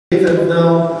And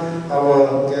now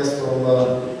our guest from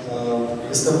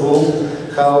Istanbul,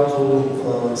 how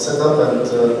to set up and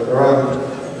run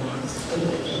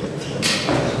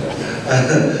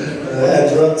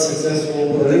successful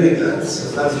living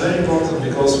labs. That's very important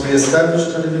because we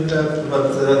established a living lab,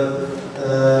 but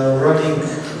running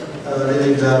a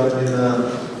living lab in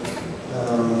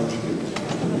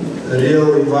a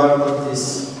real environment is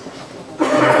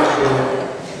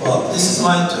well, this is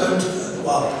my third.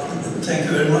 Well, thank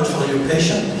you very much for your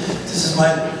patience. This is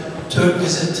my third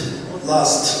visit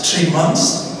last 3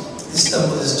 months.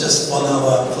 Istanbul is just 1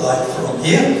 hour flight from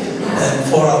here and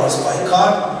 4 hours by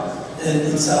car. And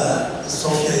it's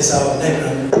Sofia is our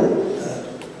neighboring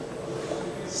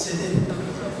city.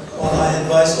 Well, I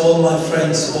advise all my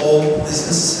friends, all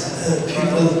business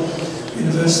people,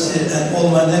 university, and all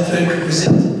my network to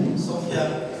visit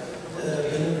Sofia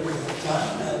when you have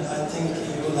time. And I think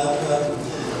you will have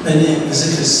many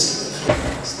visitors.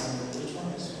 Which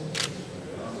one is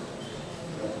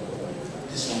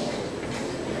this one?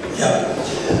 Yeah.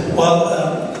 Well,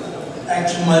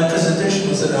 actually my presentation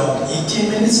was around 18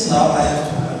 minutes. Now I have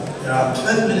around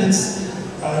 12 minutes.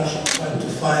 I try to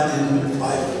find in 5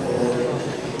 or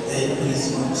 8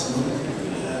 minutes maximum.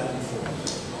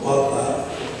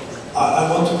 I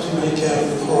wanted to make a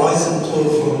horizon tour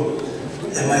from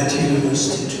MIT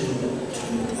University to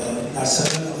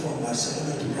Barcelona, from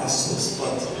Barcelona to Brussels,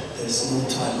 but there's no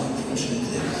time,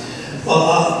 unfortunately.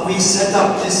 Well, we set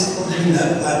up this living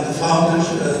lab. I'm the founder,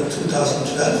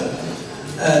 2012,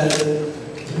 and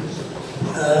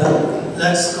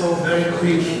let's go very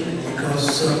quick because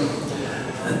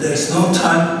there's no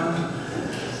time.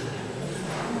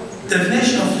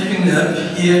 Definition of living lab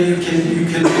here you can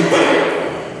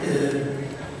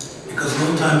because no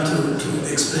time to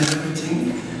explain everything.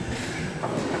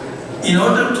 In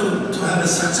order to have a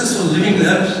successful living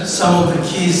lab, some of the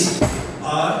keys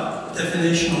are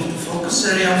definition of the focus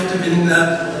area of the living lab,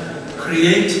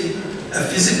 create a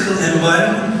physical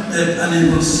environment that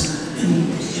enables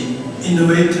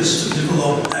innovators to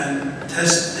develop and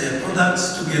test their products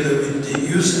together with the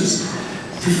users,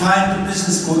 define the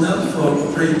business model for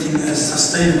operating a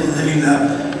sustainable living lab,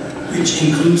 which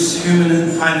includes human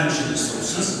and financial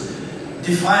resources,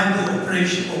 define the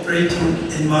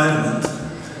operating environment,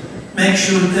 make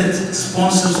sure that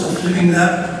sponsors of living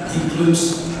lab includes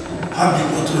public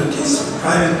authorities,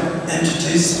 private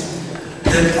entities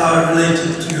that are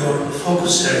related to your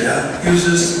focus area,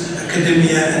 users,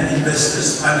 academia and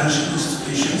investors, financial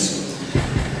institutions,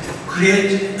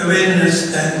 create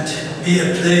awareness and be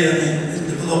a player in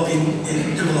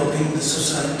developing the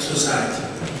society.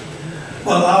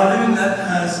 Well, our living lab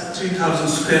has 3,000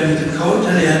 square meter covered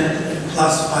area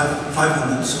plus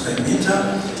 500 square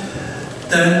meter.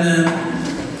 Then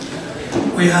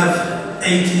we have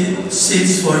 80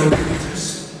 seats for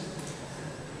incubators.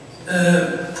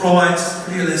 Provides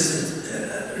real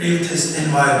test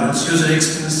environments, user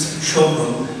experience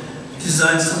showroom,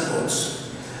 design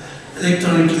supports,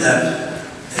 electronic lab,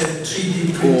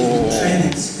 3D printing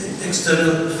trainings,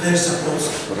 external fair supports,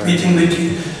 meeting with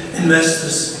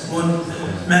investors,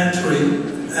 mentoring,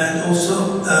 and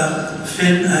also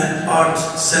film and art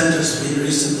centers we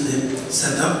recently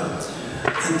set up.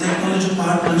 And technology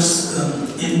partners,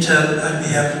 Intel,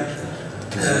 IBM,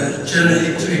 General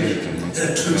Electric,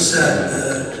 Turkcell,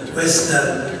 Vestel,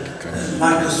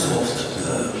 Microsoft,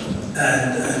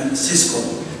 and Cisco.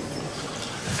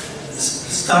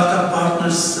 Startup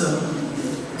partners,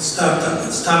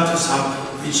 Startups Hub,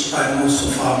 which I'm also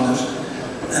founder,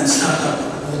 and Startup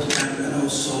Bootcamp, and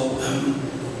also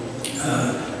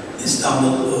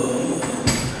Istanbul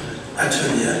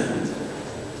Atelier.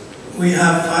 We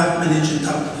have 5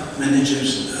 top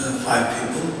managers, 5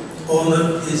 people.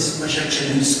 Owner is Basaksehir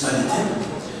Municipality,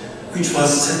 which was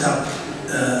set up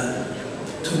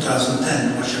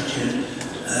 2010, Basaksehir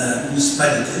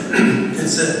Municipality.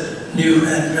 It's a new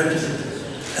and rapidly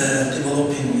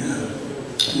developing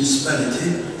municipality.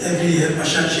 Every year,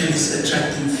 Basaksehir is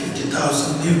attracting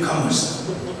 50,000 newcomers.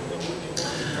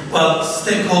 Well,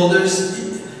 stakeholders,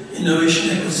 innovation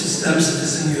ecosystem,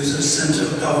 citizen users,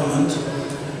 central government,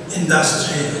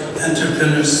 industry,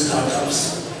 entrepreneurs,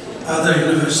 startups, other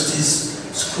universities,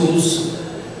 schools,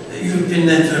 European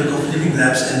network of living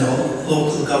labs and all,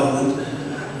 local government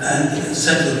and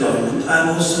central government. I'm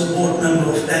also board member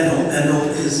of ENO. ENO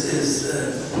is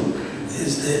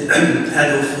the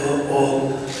head of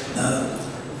all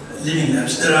living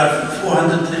labs. There are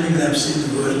 400 living labs in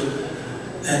the world,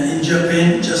 and in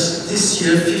Japan, just this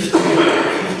year, 50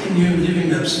 new living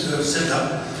labs were set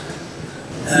up,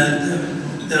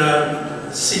 and there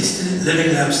are 60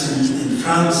 living labs in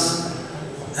France,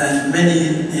 and many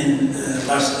in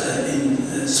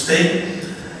Spain.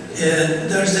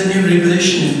 There is a new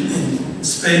regulation in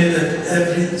Spain that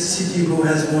every city who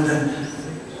has more than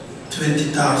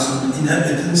 20,000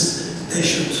 inhabitants, they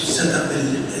should set up a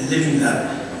living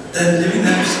lab. Then living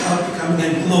labs are becoming a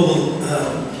global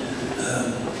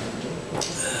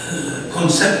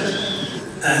concept,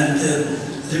 and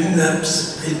living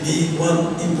labs will be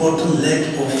one important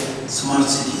leg of smart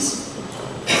cities.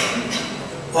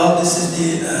 Well, this is the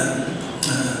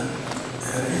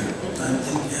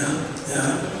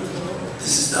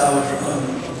this is our.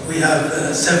 We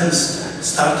have 7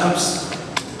 startups,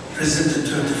 present at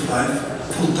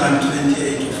 35, full-time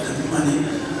 28 of them money.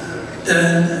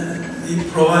 Then we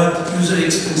provide user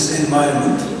experience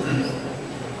environment.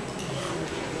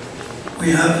 We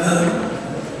have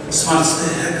Smart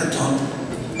Stay Hackathon,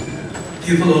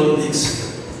 People Olympics,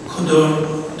 Codor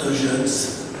Dojans,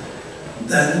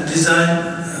 then Design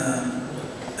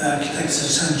Architecture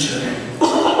Center,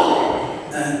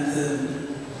 and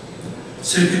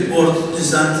circuit board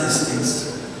design testings,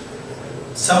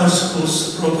 summer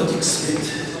schools, robotics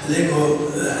with Lego,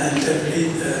 and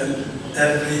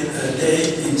every day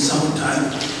in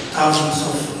summertime, thousands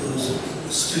of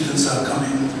students are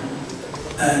coming,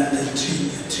 and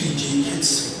 3G kids.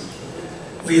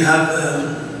 We have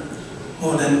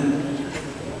more than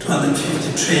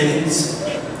 250 trainings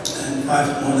and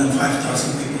more than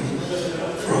 5,000 people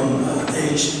from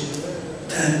age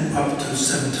 10 up to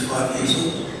 75 years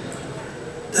old.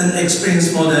 Then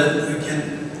experience model, you can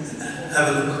have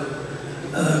a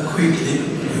look quickly.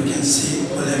 You can see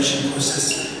collection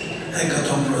process,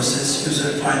 hackathon process,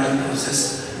 user finding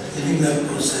process, living lab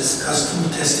process, customer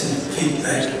testing,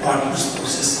 feedback, partners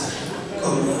process,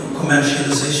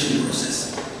 commercialization process.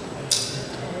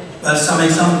 Well, some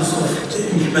examples of the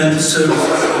implemented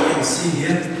services you can see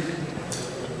here.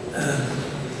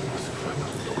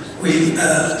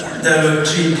 There were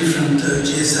 3 different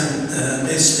GSM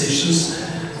base stations.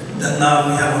 That now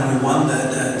we have only one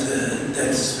that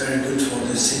is very good for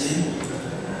the city.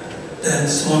 Then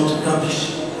smart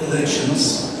rubbish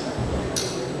collections.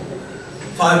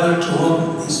 Fiber to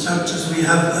home instructors. We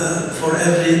have for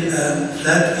every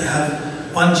flat we have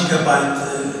 1 gigabyte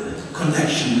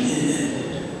connection.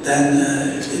 Then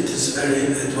it is a very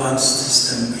advanced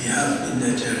system we have in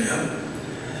that area.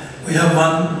 We have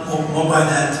 1 mobile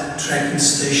health tracking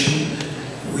station.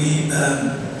 We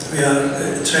are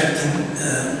attracting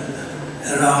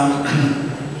around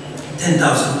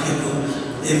 10,000 people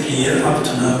every year. Up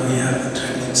to now, we have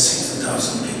attracted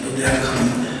 60,000 people. They are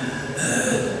coming.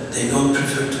 They don't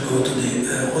prefer to go to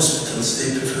the hospitals.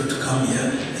 They prefer to come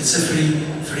here. It's a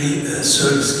free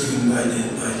service given by the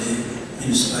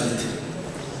municipality.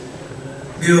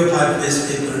 Biopipe waste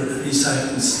paper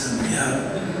recycling system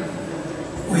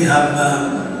we have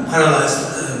paralyzed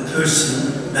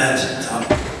person bathtub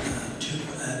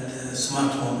and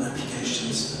smart home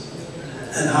applications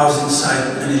and housing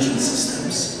site management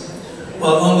systems.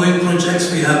 While ongoing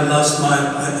projects, we have last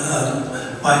mile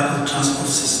vehicle transport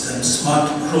systems,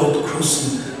 smart road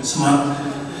crossing, smart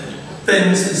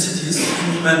payments in cities,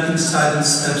 implementing silent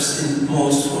steps in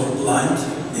malls for blind,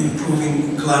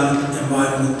 improving climate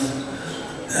environment,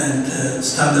 and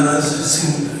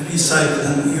standardizing recycle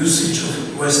and usage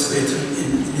of waste water in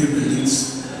new buildings,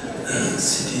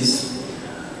 cities.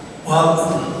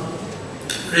 While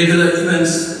regular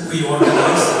events we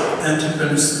organize,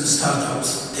 entrepreneurs,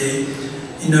 startups day,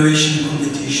 innovation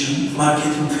competition,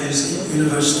 marketing fairs in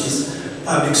universities,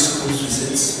 public schools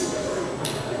visits.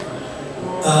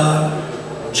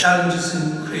 Challenges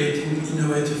in creating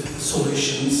innovative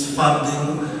solutions,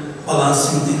 funding,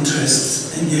 balancing the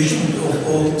interests, engagement of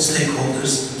all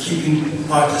stakeholders, keeping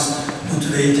parties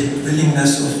motivated,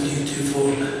 willingness of duty for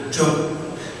job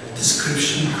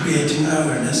description, creating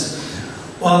awareness.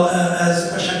 While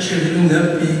as Basaksehir Living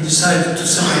Lab, we decided to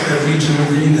set up a regional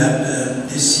living lab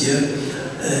this year,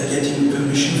 getting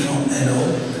permission from NO.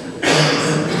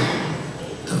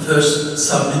 The first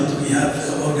summit we have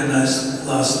organized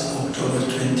last October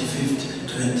 25th,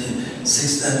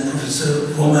 26th, and Professor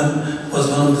Roman was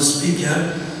one of the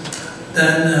speakers.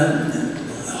 Then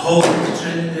whole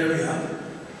Mediterranean area,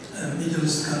 Middle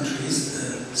East countries,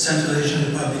 Central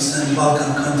Asian republics and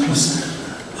Balkan countries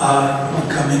are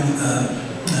becoming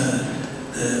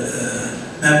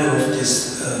member of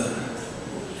this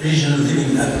regional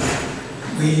living lab.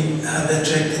 We have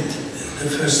attracted the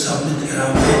first summit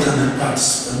around 800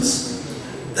 participants.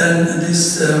 Then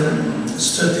this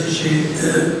strategy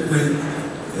will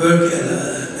work,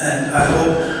 and I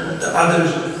hope the other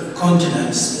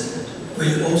continents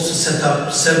will also set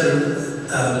up several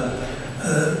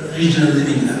regional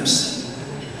living labs.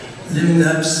 Living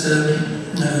labs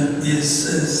is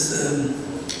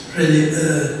really a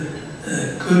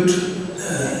good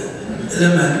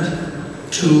element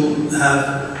to have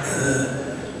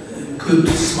good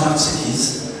smart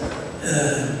cities,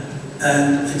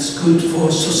 and it's good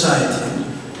for society.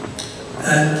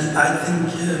 And I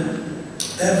think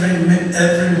every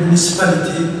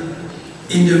municipality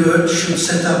in the world should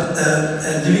set up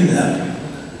a living lab,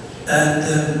 and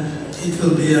it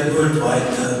will be a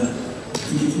worldwide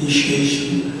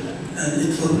initiation, and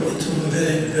it will be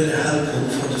very helpful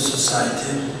for the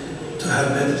society to have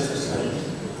better society.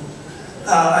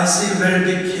 I see very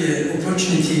big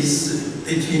opportunities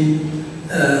between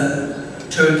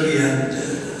Turkey and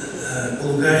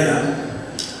Bulgaria,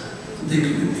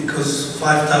 because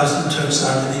 5,000 Turks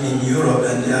are living in Europe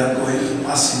and they are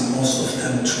passing most of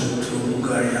them through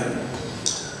Bulgaria.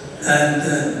 And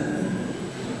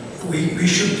we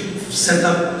should set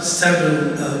up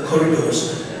several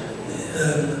corridors,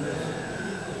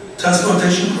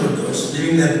 transportation corridors,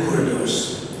 living lab corridors,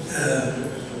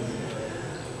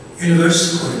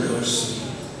 university corridors,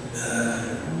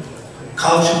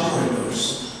 culture corridors,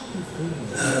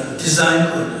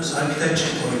 design corridors,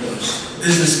 architecture corridors,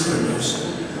 business corridors.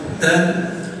 Then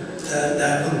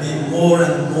there will be more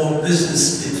and more business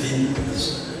between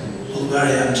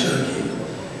Bulgaria and Turkey.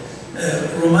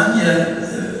 Romania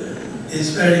is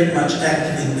very much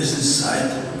active in business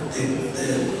side.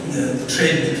 The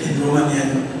trade between Romania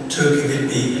and Turkey will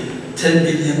be 10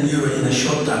 billion euro in a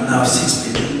short time, now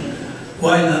 6 billion.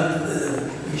 Why not?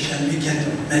 We can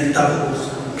make doubles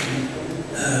between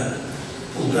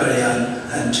Bulgaria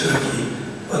and Turkey,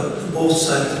 but both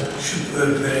sides should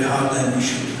work very hard, and we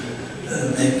should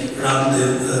run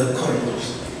the corridors.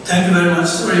 Thank you very much.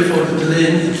 Sorry for the delay.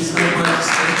 It is not my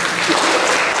mistake.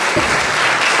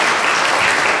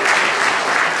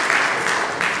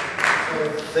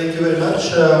 Thank you very much.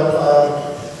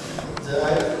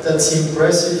 That's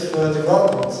impressive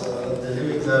development. The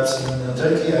living labs in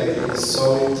Turkey, I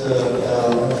saw it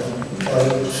a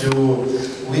few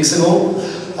weeks ago.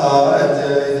 And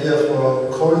the idea for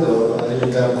a corridor, a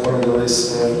living lab corridor, is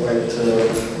quite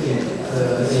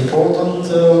important.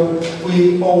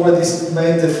 We already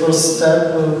made the first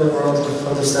step, memorandum of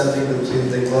understanding between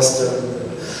the cluster and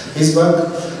his bank,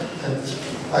 and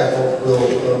I hope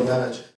we'll manage.